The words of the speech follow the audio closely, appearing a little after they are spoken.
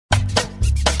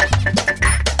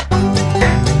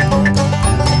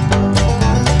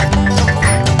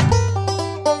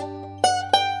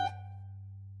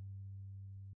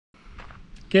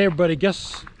Okay, everybody,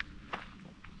 guess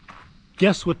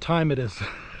what time it is.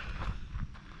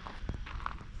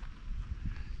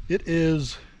 It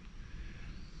is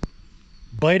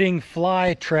biting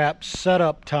fly trap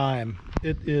setup time.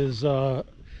 It is it's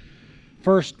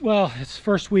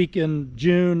first week in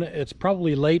June. It's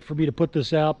probably late for me to put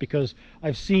this out because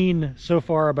I've seen so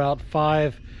far about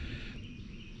 5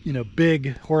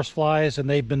 big horse flies,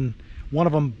 and one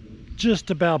of them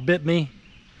just about bit me.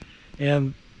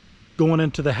 And going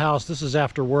into the house, this is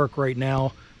after work right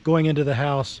now, going into the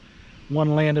house,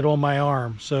 one landed on my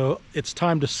arm. So it's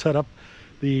time to set up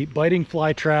the biting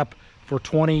fly trap for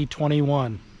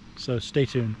 2021. So stay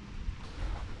tuned.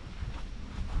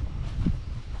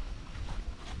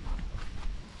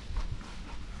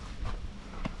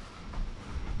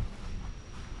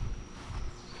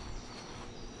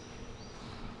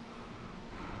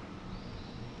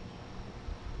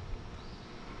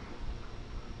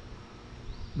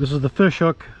 This is the fish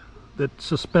hook that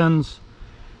suspends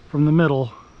from the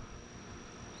middle,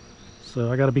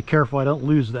 so I got to be careful I don't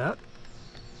lose that.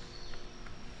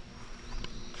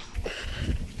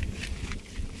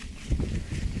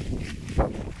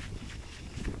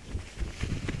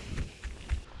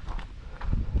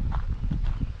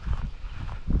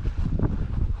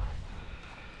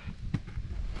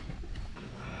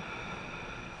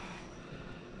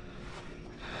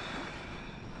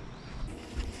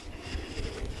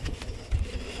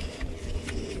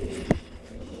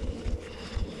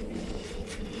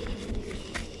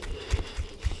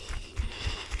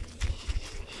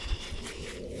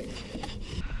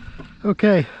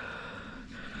 Okay,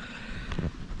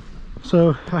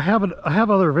 so I have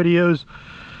other videos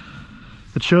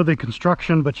that show the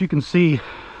construction, but you can see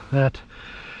that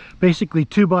basically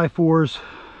 2x4s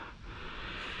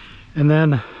and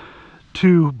then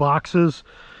 2 boxes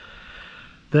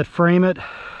that frame it,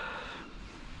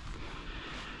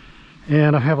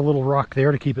 and I have a little rock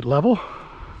there to keep it level,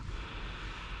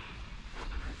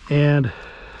 and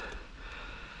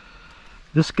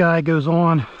this guy goes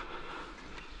on.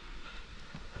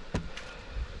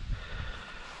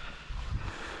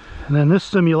 And then this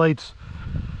simulates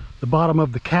the bottom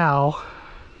of the cow,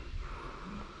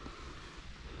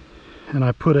 and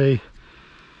I put a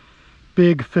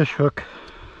big fish hook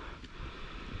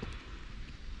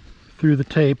through the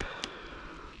tape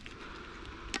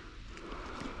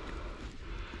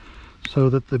so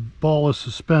that the ball is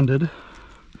suspended.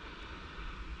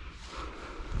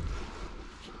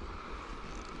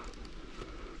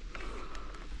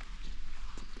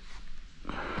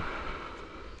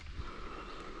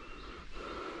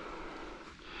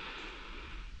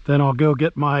 Then I'll go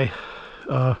get my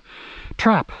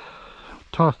trap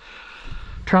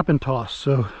and toss,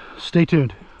 so stay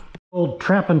tuned. Old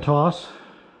trap and toss,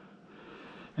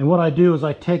 and what I do is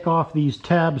I take off these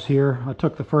tabs here. I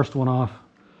took the first one off,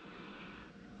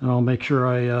 and I'll make sure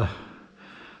I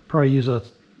probably use a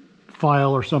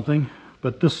file or something,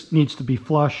 but this needs to be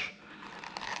flush.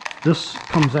 This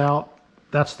comes out,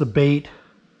 that's the bait,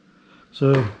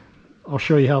 so I'll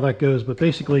show you how that goes. But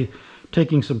basically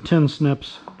taking some tin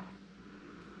snips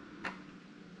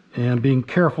and being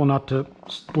careful not to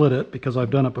split it, because I've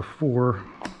done it before.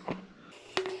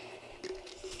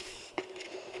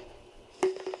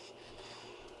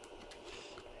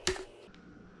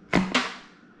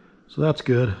 So that's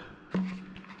good.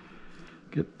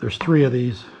 There's 3 of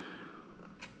these.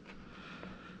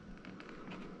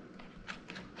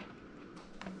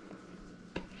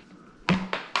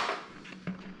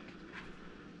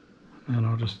 And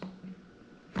I'll just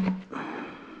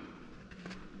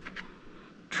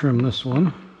trim this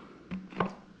one.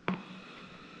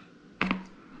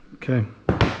 Okay.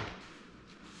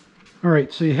 All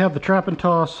right, so you have the trap and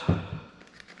toss.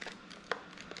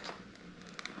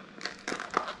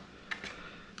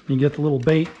 You get the little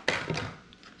bait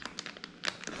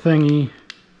thingy.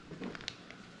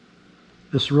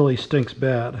 This really stinks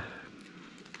bad.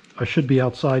 I should be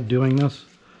outside doing this.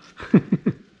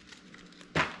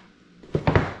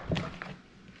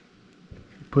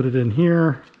 Put it in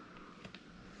here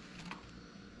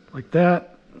like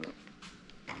that.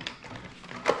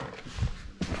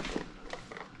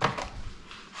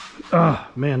 Ah,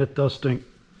 man, it does stink.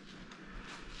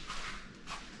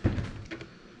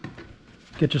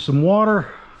 Get you some water,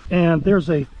 and there's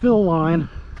a fill line.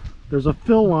 There's a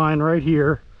fill line right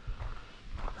here.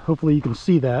 Hopefully you can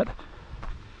see that.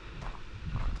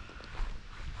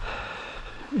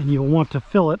 And you'll want to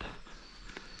fill it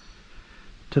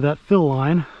to that fill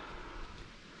line.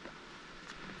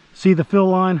 See the fill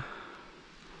line?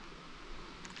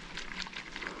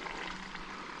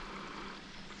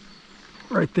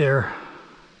 Right there.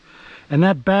 And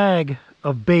that bag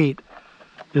of bait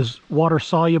is water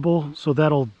soluble, so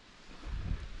that'll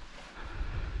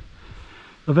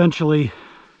eventually,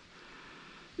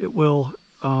 it will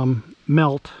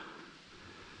melt.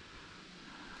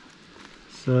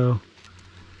 So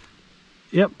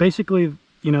yep, basically,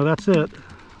 you know, that's it.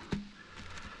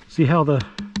 See how the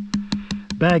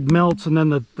bag melts and then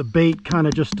the bait kind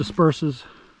of just disperses.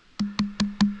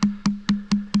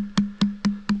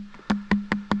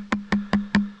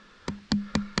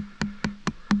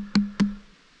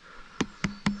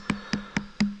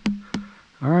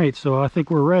 All right, so I think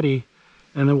we're ready.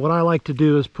 And then what I like to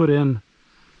do is put in,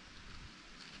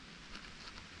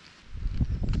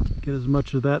 get as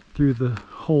much of that through the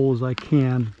hole as I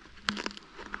can.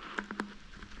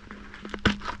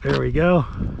 There we go.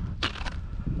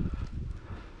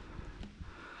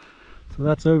 So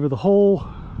that's over the hole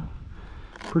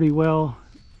pretty well.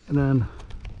 And then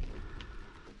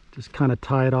just kind of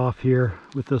tie it off here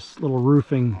with this little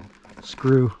roofing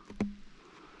screw.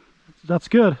 That's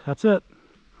good, that's it.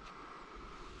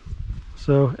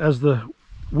 So as the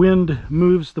wind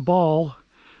moves the ball,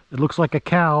 it looks like a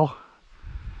cow.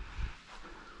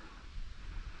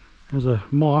 There's a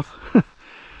moth.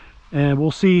 And we'll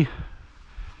see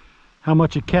how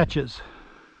much it catches.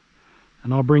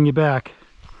 And I'll bring you back.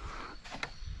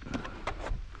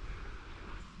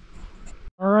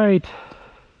 All right.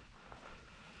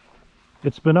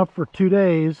 It's been up for 2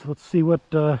 days. Let's see what,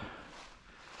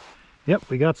 yep,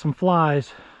 we got some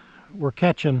flies we're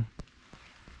catching.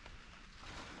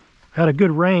 Had a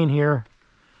good rain here.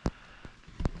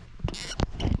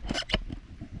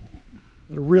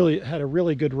 Had a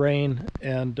really good rain,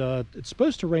 and it's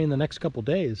supposed to rain the next couple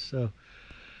days, so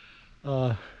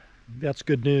that's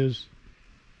good news.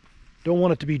 Don't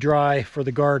want it to be dry for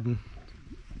the garden.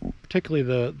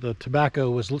 Particularly the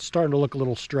tobacco was starting to look a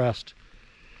little stressed.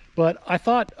 But I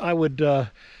thought I would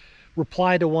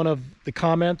reply to one of the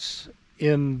comments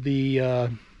in the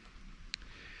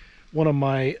one of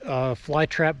my fly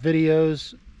trap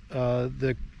videos.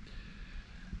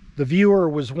 The viewer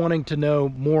was wanting to know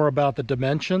more about the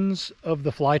dimensions of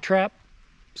the fly trap,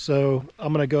 so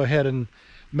I'm going to go ahead and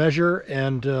measure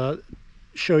and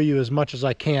show you as much as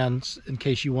I can in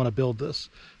case you want to build this.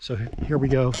 So here we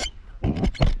go.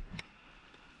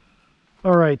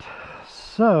 All right,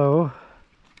 so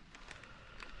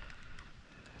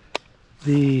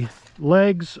the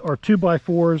legs are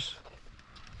 2x4s,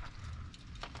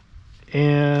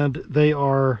 and they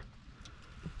are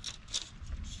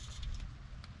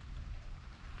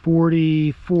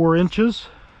 44 inches.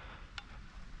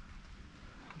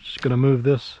 I'm just going to move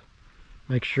this,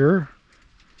 make sure.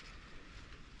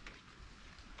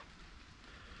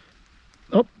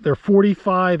 Oh, they're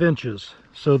 45 inches.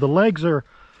 So the legs are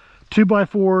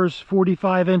 2x4s,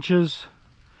 45 inches.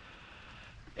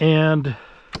 And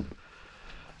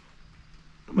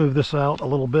move this out a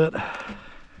little bit.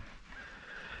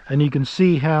 And you can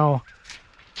see how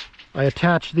I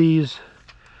attach these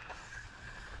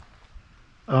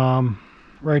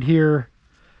right here.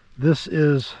 This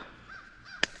is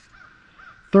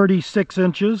 36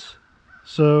 inches.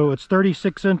 So it's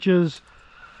 36 inches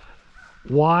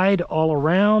wide all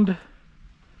around.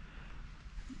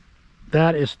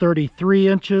 That is 33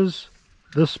 inches,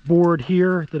 this board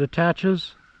here that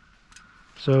attaches.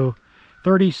 So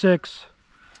 36,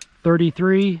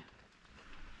 33,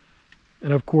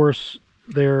 and of course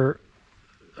they're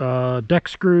deck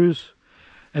screws.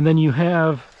 And then you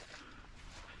have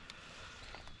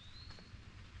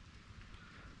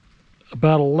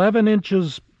about 11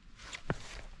 inches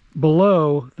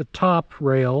below the top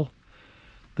rail,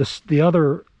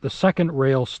 the second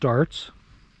rail starts,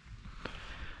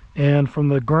 and from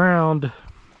the ground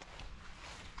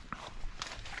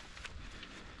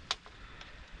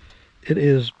it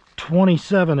is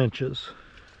 27 inches.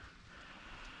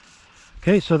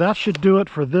 Okay, so that should do it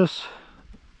for this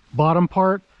bottom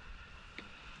part.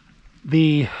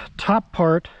 The top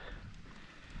part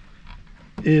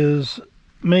is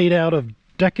made out of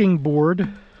decking board,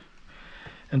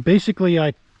 and basically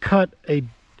I cut a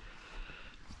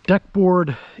deck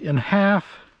board in half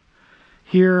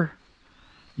here,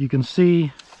 you can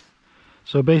see.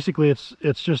 So basically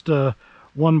it's just a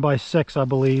 1x6, I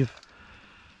believe,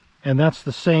 and that's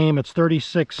the same. It's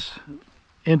 36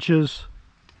 inches.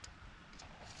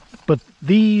 But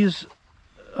these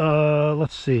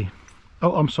let's see,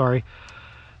 oh, I'm sorry,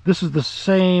 this is the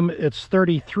same. It's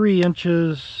 33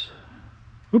 inches,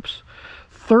 oops,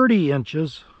 30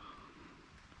 inches,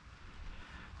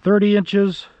 30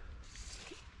 inches.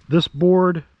 This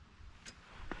board,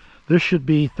 this should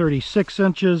be 36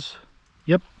 inches.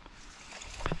 Yep.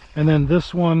 And then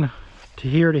this one to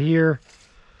here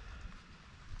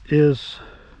is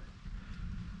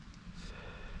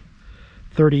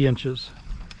 30 inches.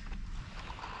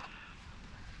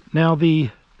 Now the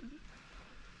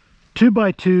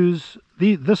 2x2s,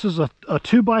 this is a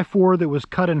 2x4 that was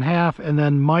cut in half and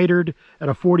then mitered at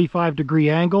a 45-degree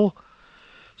angle.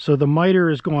 So the miter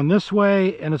is going this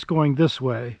way and it's going this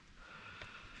way.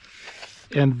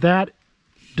 And that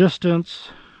distance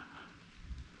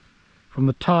from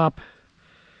the top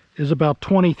is about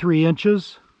 23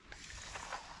 inches.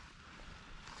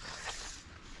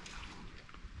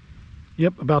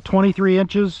 Yep, about 23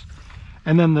 inches.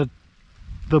 And then the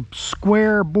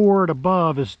square board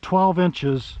above is 12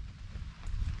 inches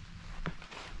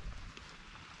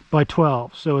by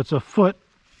 12. So it's a foot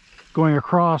going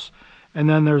across, and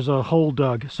then there's a hole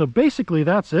dug. So basically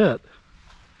that's it.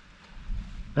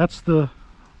 That's the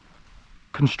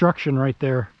construction right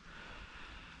there.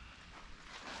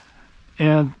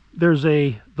 And there's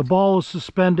the ball is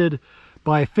suspended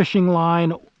by a fishing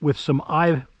line with some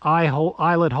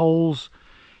eyelet holes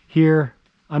here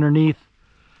underneath.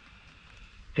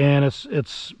 And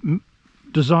it's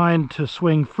designed to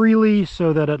swing freely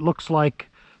so that it looks like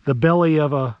the belly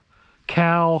of a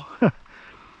cow.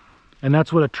 And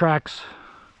that's what attracts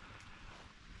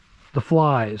the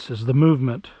flies, is the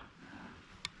movement.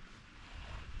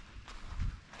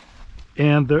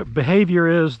 And the behavior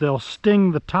is they'll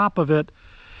sting the top of it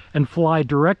and fly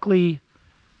directly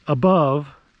above.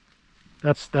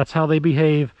 That's how they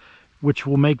behave, which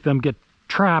will make them get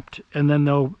trapped, and then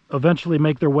they'll eventually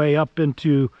make their way up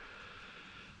into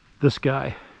this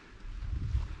guy.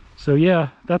 So yeah,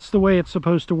 that's the way it's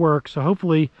supposed to work. So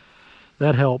hopefully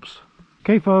that helps.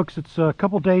 Okay folks, it's a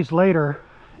couple days later,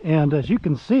 and as you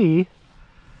can see,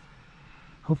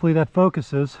 hopefully that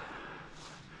focuses,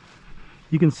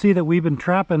 you can see that we've been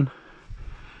trapping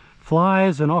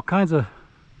flies and all kinds of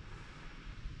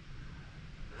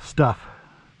stuff.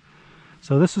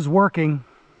 So this is working.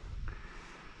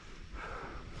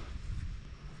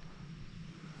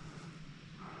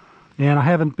 And I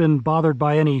haven't been bothered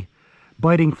by any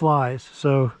biting flies.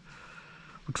 So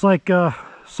looks like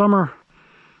summer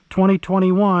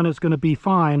 2021 is going to be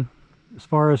fine as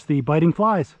far as the biting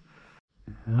flies.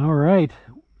 All right.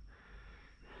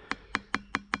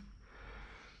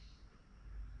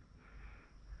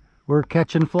 We're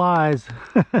catching flies.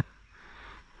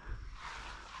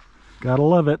 Gotta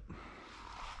love it.